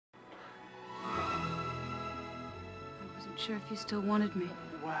wasn't sure if you still wanted me.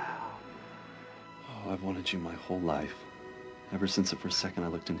 Wow. Oh, I've wanted you my whole life. Ever since the first second I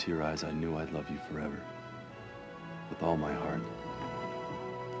looked into your eyes, I knew I'd love you forever. With all my heart.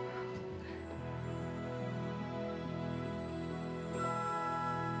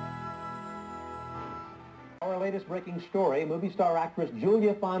 Our latest breaking story, movie star actress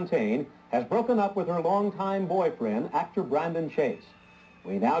Julia Fontaine has broken up with her longtime boyfriend, actor Brandon Chase.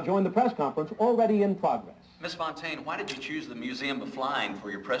 We now join the press conference already in progress. Miss Fontaine, why did you choose the Museum of Flying for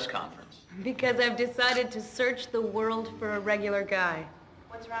your press conference? Because I've decided to search the world for a regular guy.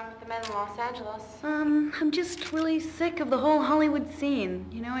 What's wrong with the men in Los Angeles? I'm just really sick of the whole Hollywood scene.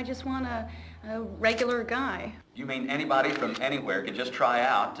 You know, I just want a regular guy. You mean anybody from anywhere could just try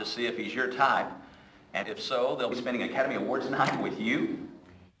out to see if he's your type? And if so, they'll be spending Academy Awards night with you?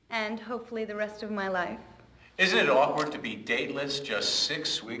 And hopefully the rest of my life. Isn't it awkward to be dateless just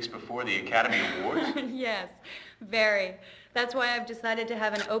 6 weeks before the Academy Awards? Yes, very. That's why I've decided to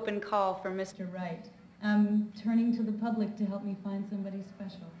have an open call for Mr. Right. I'm turning to the public to help me find somebody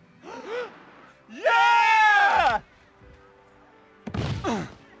special. Yeah!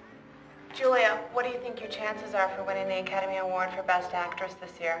 Julia, what do you think your chances are for winning the Academy Award for Best Actress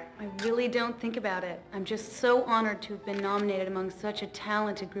this year? I really don't think about it. I'm just so honored to have been nominated among such a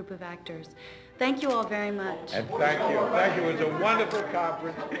talented group of actors. Thank you all very much. And thank you. Thank you. It was a wonderful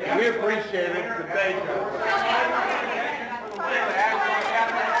conference. We appreciate it. Thank you.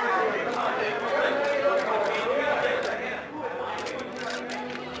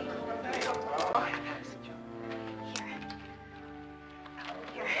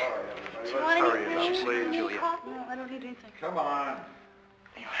 No, I don't need anything. Come on.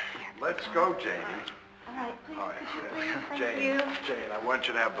 Let's go, Janie. All right, please, All right, could you please? Thank Jane, you. Jane, I want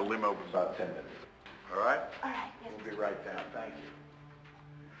you to have the limo for about 10 minutes. All right? All right, yes. We'll be right down. Thank you.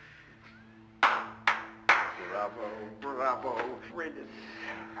 Bravo, bravo. Brilliant.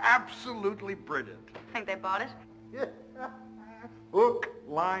 Absolutely brilliant. Think they bought it? Hook,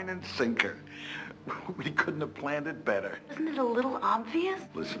 line, and sinker. We couldn't have planned it better. Isn't it a little obvious?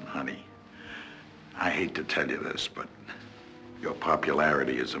 Listen, honey, I hate to tell you this, but your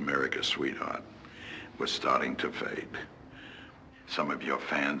popularity as America's sweetheart was starting to fade. Some of your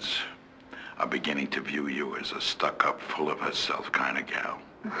fans are beginning to view you as a stuck-up, full of herself kind of gal.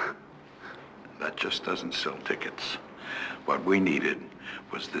 That just doesn't sell tickets. What we needed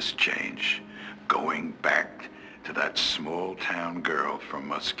was this change, going back to that small-town girl from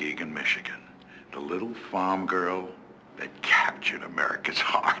Muskegon, Michigan. The little farm girl that captured America's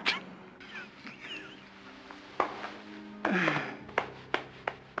heart.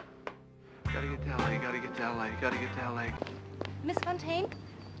 Gotta get to LA, gotta get to LA, gotta get to LA. Miss Fontaine?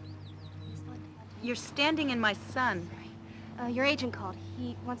 You're standing in my sun. Your agent called.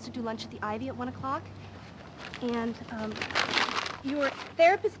 He wants to do lunch at the Ivy at 1 o'clock. And, your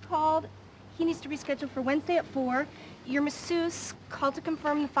therapist called. He needs to reschedule for Wednesday at 4. Your masseuse called to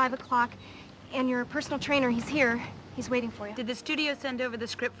confirm the 5 o'clock. And your personal trainer, he's here. He's waiting for you. Did the studio send over the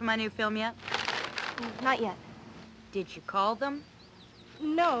script for my new film yet? Not yet. Did you call them?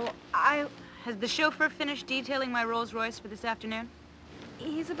 No, Has the chauffeur finished detailing my Rolls Royce for this afternoon?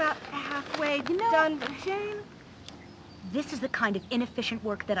 He's about halfway know, done. Jane, this is the kind of inefficient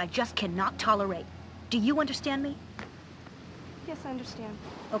work that I just cannot tolerate. Do you understand me? Yes, I understand.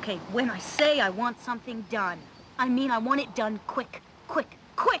 Okay, when I say I want something done, I mean I want it done quick, quick,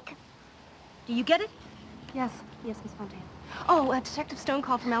 quick. Do you get it? Yes, Miss Fontaine. Oh, Detective Stone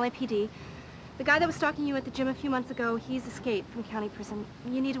called from LAPD. The guy that was stalking you at the gym a few months ago, he's escaped from county prison.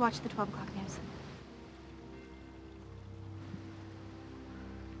 You need to watch the 12 o'clock news.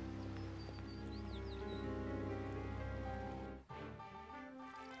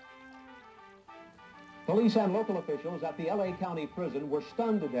 Police and local officials at the L.A. County Prison were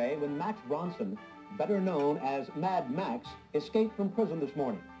stunned today when Max Bronson, better known as Mad Max, escaped from prison this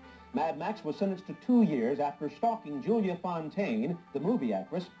morning. Mad Max was sentenced to 2 years after stalking Julia Fontaine, the movie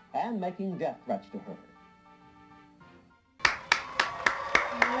actress, and making death threats to her.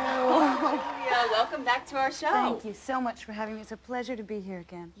 Julia, welcome back to our show. Thank you so much for having me. It's a pleasure to be here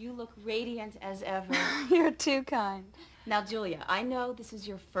again. You look radiant as ever. You're too kind. Now, Julia, I know this is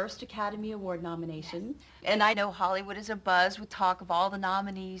your first Academy Award nomination, and I know Hollywood is abuzz with talk of all the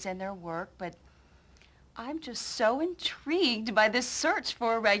nominees and their work, but I'm just so intrigued by this search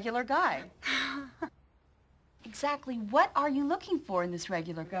for a regular guy. Exactly what are you looking for in this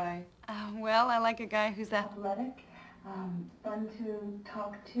regular guy? Well, I like a guy who's athletic, fun to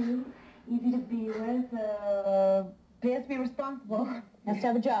talk to, easy to be with, appears to be responsible, has to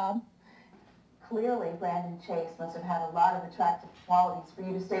have a job. Clearly, Brandon Chase must have had a lot of attractive qualities for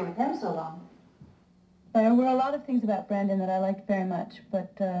you to stay with him so long. There were a lot of things about Brandon that I liked very much,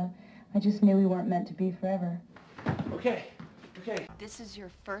 but I just knew we weren't meant to be forever. Okay. This is your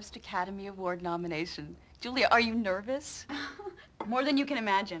first Academy Award nomination. Julia, are you nervous? More than you can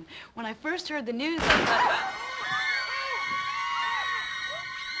imagine. When I first heard the news, I thought...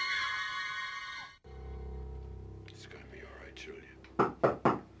 It's gonna be all right,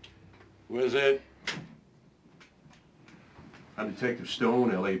 Julia. Who is it? I'm Detective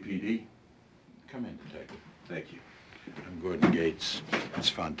Stone, LAPD. Come in, Detective. Thank you. I'm Gordon Gates. Miss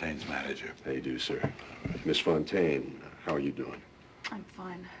Fontaine's manager. How you do, sir? Miss Fontaine, how are you doing? I'm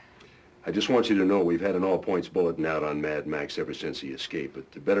fine. I just want you to know we've had an all-points bulletin out on Mad Max ever since he escaped,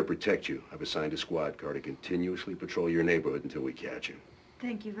 but to better protect you, I've assigned a squad car to continuously patrol your neighborhood until we catch him.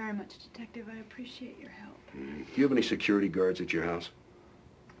 Thank you very much, Detective. I appreciate your help. Do you have any security guards at your house?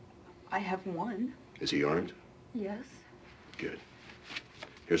 I have one. Is he armed? Yes. Good.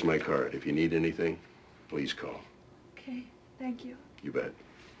 Here's my card. If you need anything, please call. Okay, thank you. You bet.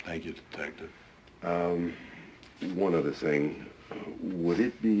 Thank you, Detective. One other thing. Would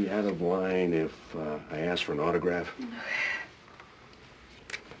it be out of line if I asked for an autograph?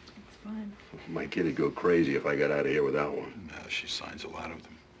 It's fine. My kid would go crazy if I got out of here without one. No, she signs a lot of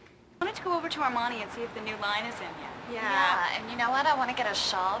them. I wanted to go over to Armani and see if the new line is in yet. Yeah, and you know what? I want to get a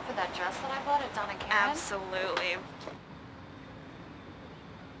shawl for that dress that I bought at Donna Karan. Absolutely.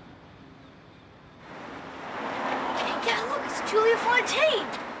 Yeah, look, it's Julia Fontaine.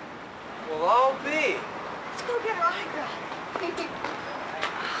 Well, I'll be. Let's go get her autograph.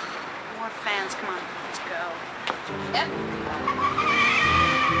 More fans, come on, let's go. Yep.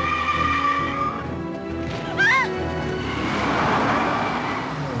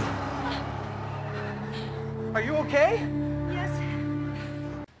 Are you okay? Yes.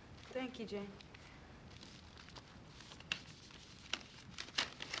 Thank you, Jane.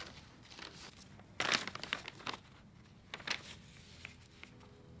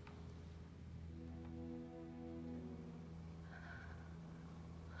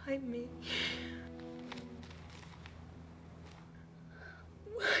 Hide me.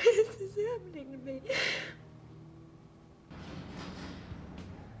 Why is this happening to me?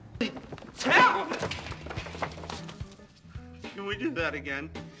 Town! Can we do that again?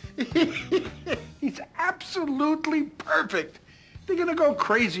 He's absolutely perfect. They're gonna go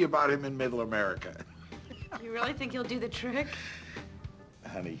crazy about him in Middle America. You really think he'll do the trick?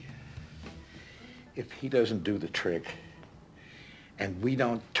 Honey, if he doesn't do the trick, and we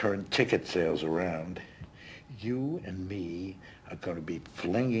don't turn ticket sales around, you and me are going to be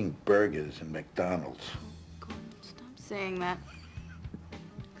flinging burgers in McDonald's. Oh, Gordon, stop saying that.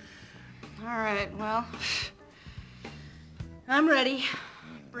 All right, well, I'm ready.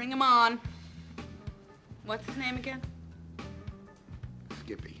 Bring him on. What's his name again?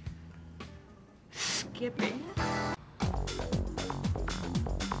 Skippy. Skippy.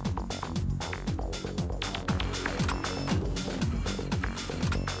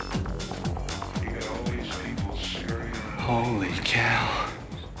 Holy cow.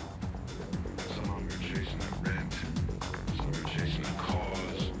 Some of them are chasing the rent, some are chasing the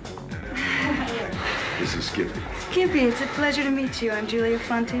cause. This is Skippy. Skippy, it's a pleasure to meet you. I'm Julia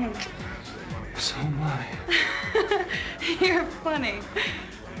Fontaine. So am I. You're funny.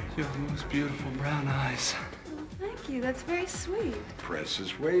 You have the most beautiful brown eyes. Well, thank you. That's very sweet. Press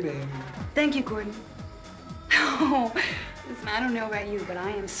is waiting. Thank you, Gordon. Oh, listen, I don't know about you, but I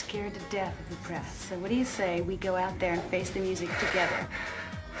am scared to death of the press. So what do you say we go out there and face the music together?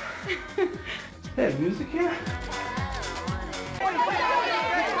 Hey, music here?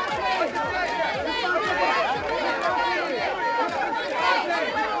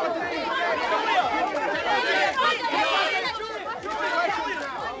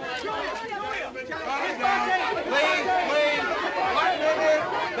 Please, 1 minute.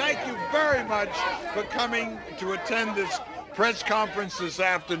 Thank you very much for coming to attend this press conference this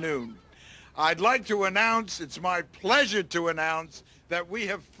afternoon. I'd like to announce, it's my pleasure to announce, that we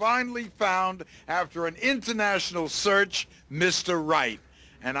have finally found, after an international search, Mr. Right.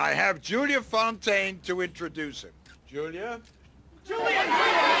 And I have Julia Fontaine to introduce him. Julia? Wait.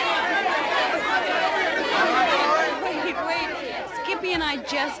 Skippy and I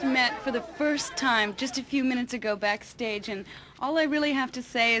just met for the first time just a few minutes ago backstage, and all I really have to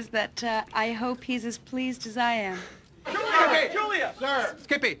say is that I hope he's as pleased as I am. Julia! Sir!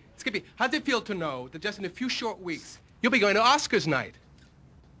 Skippy, how does it feel to know that just in a few short weeks, you'll be going to Oscars night?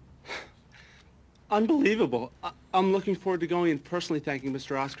 Unbelievable. I'm looking forward to going and personally thanking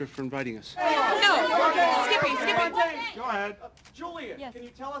Mr. Oscar for inviting us. No! Skippy! Go ahead. Julia, Yes. can you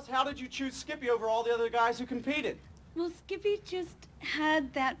tell us how did you choose Skippy over all the other guys who competed? Well, Skippy just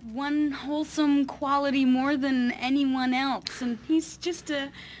had that one wholesome quality more than anyone else, and he's just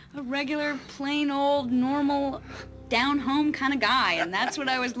a regular, plain old, normal, down-home kind of guy, and that's what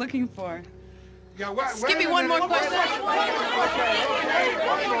I was looking for. Yeah, Skippy, one more question.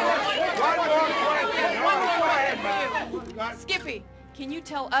 Skippy, can you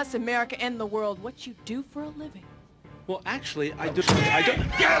tell us, America and the world, what you do for a living? Well, actually, I do.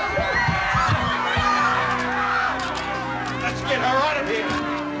 Let's get her out of here.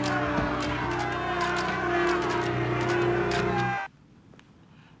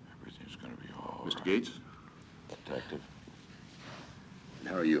 Everything's going to be all Mr. Gates? Detective.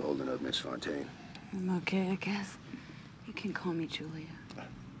 How are you holding up, Miss Fontaine? I'm okay, I guess. You can call me Julia.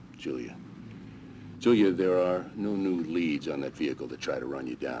 Julia. Julia, there are no new leads on that vehicle that try to run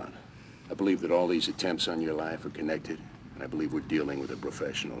you down. I believe that all these attempts on your life are connected, and I believe we're dealing with a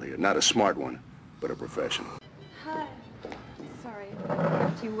professional here. Not a smart one, but a professional. Hi. Sorry, I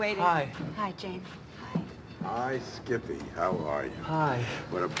kept you waiting. Hi. Hi, Jane. Hi, Skippy. How are you? Hi.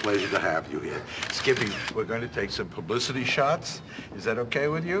 What a pleasure to have you here. Skippy, we're going to take some publicity shots. Is that okay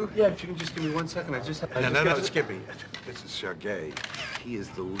with you? Yeah, if you can just give me 1 second. No, Skippy. This is Sergei. He is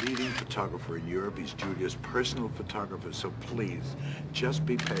the leading photographer in Europe. He's Julia's personal photographer, so please, just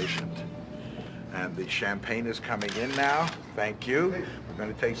be patient. And the champagne is coming in now. Thank you. We're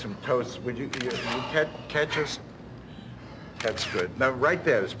going to take some toasts. Would you catch us? That's good. No, right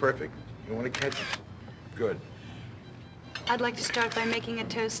there is perfect. You want to catch us? Good. I'd like to start by making a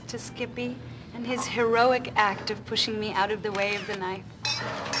toast to Skippy and his heroic act of pushing me out of the way of the knife.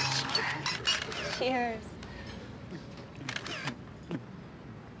 Cheers.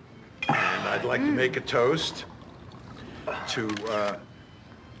 And I'd like to make a toast to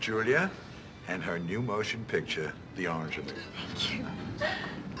Julia and her new motion picture, The Orangery. Thank you.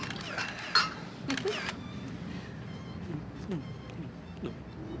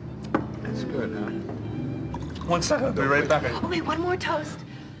 That's good, huh? 1 second, I'll be right back. Oh, wait, one more toast.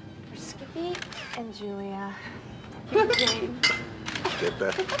 For Skippy and Julia. And Jane. Get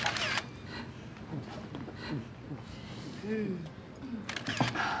that?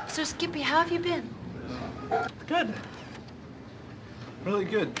 So, Skippy, how have you been? Good. Really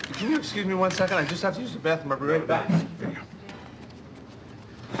good. Can you excuse me 1 second? I just have to use the bathroom. I'll be right back.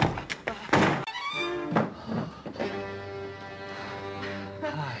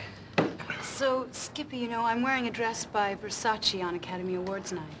 So, Skippy, you know, I'm wearing a dress by Versace on Academy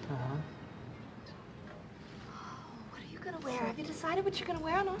Awards night. What are you gonna wear? Have you decided what you're gonna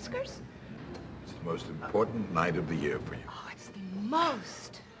wear on Oscars? It's the most important night of the year for you. Oh, it's the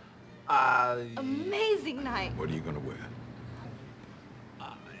most amazing night. What are you going to wear?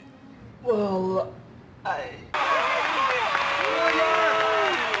 Well,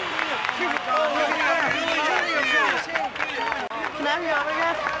 Can I have your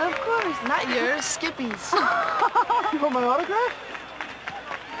autograph? Of course. Not yours, Skippy's. You want my autograph?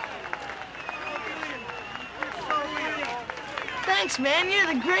 Thanks, man. You're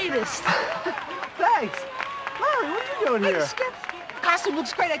the greatest. Thanks. Larry, what are you doing here? Skip. Costume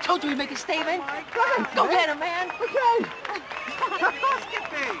looks great. I told you we'd make a statement. Go get him, man. Okay.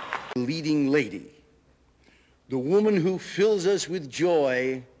 Leading lady, the woman who fills us with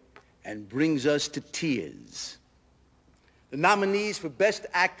joy and brings us to tears. The nominees for Best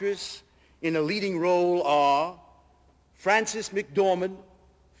Actress in a Leading Role are Frances McDormand,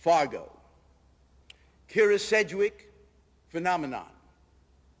 Fargo; Kira Sedgwick, Phenomenon;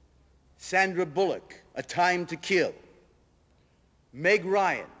 Sandra Bullock, A Time to Kill; Meg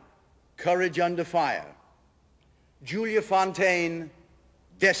Ryan, Courage Under Fire; Julia Fontaine,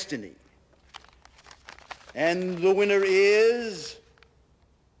 Destiny. And the winner is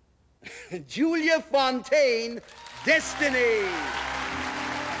Julia Fontaine, Destiny.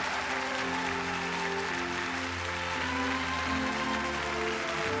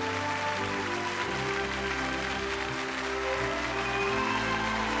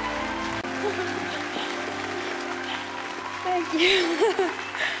 Thank you.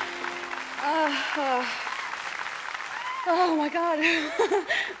 Oh my God.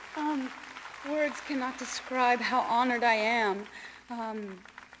 Words cannot describe how honored I am.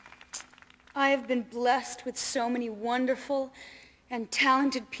 I have been blessed with so many wonderful and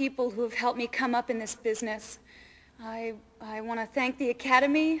talented people who have helped me come up in this business. I want to thank the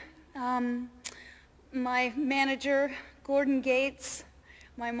Academy, my manager, Gordon Gates,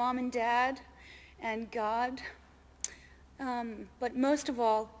 my mom and dad, and God. But most of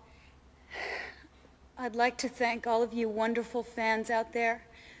all, I'd like to thank all of you wonderful fans out there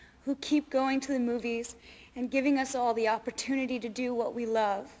who keep going to the movies and giving us all the opportunity to do what we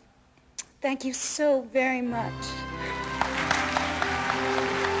love. Thank you so very much.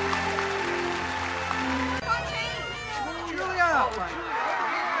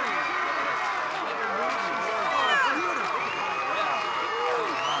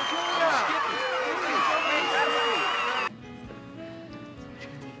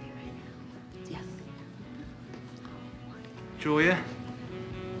 Julia?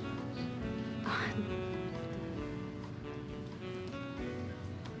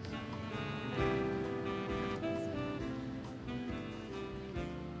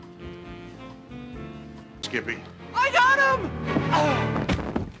 Skippy. I got him!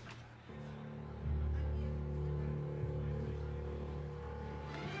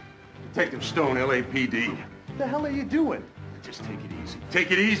 Detective Stone, LAPD. What the hell are you doing? Just take it easy. Take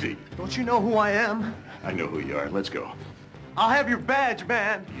it easy. Don't you know who I am? I know who you are. Let's go. I'll have your badge,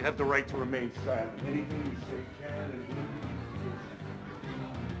 man. You have the right to remain silent. Anything you say can and will.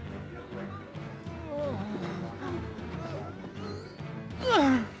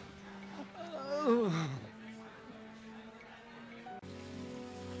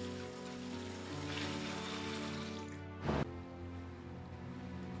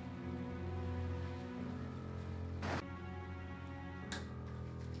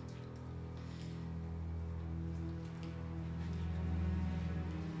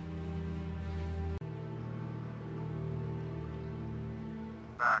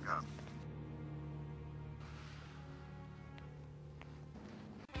 Back up.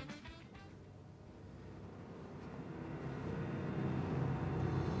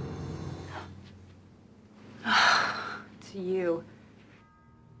 It's you.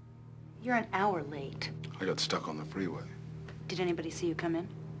 You're an hour late. I got stuck on the freeway. Did anybody see you come in?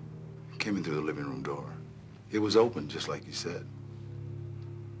 Came in through the living room door. It was open, just like you said.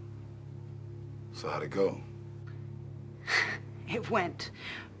 So how'd it go? It went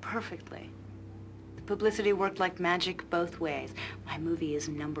perfectly. The publicity worked like magic both ways. My movie is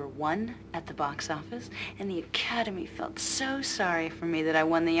 #1 at the box office, and the Academy felt so sorry for me that I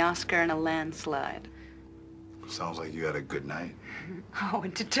won the Oscar in a landslide. Sounds like you had a good night. Oh,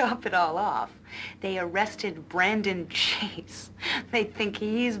 and to top it all off, they arrested Brandon Chase. They think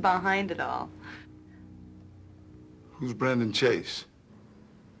he's behind it all. Who's Brandon Chase?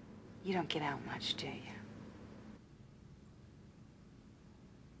 You don't get out much, do you?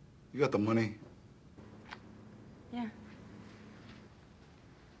 You got the money? Yeah.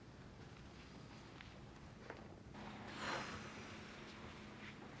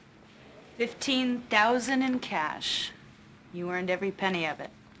 $15,000 in cash. You earned every penny of it.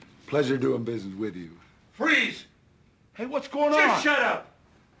 Pleasure doing business with you. Freeze! Hey, what's going Just on? shut up!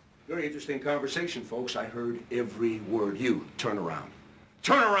 Very interesting conversation, folks. I heard every word. You, turn around.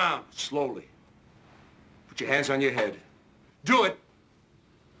 Turn around! Slowly. Put your hands on your head. Do it!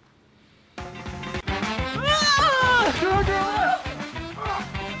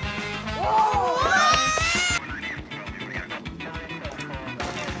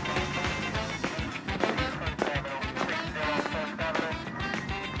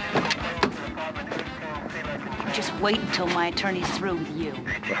 Just wait until my attorney's through with you.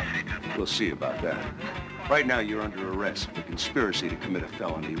 We'll see about that. Right now, you're under arrest for conspiracy to commit a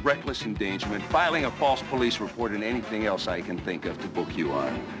felony, reckless endangerment, filing a false police report, and anything else I can think of to book you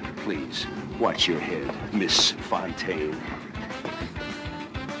on. Please, watch your head, Miss Fontaine.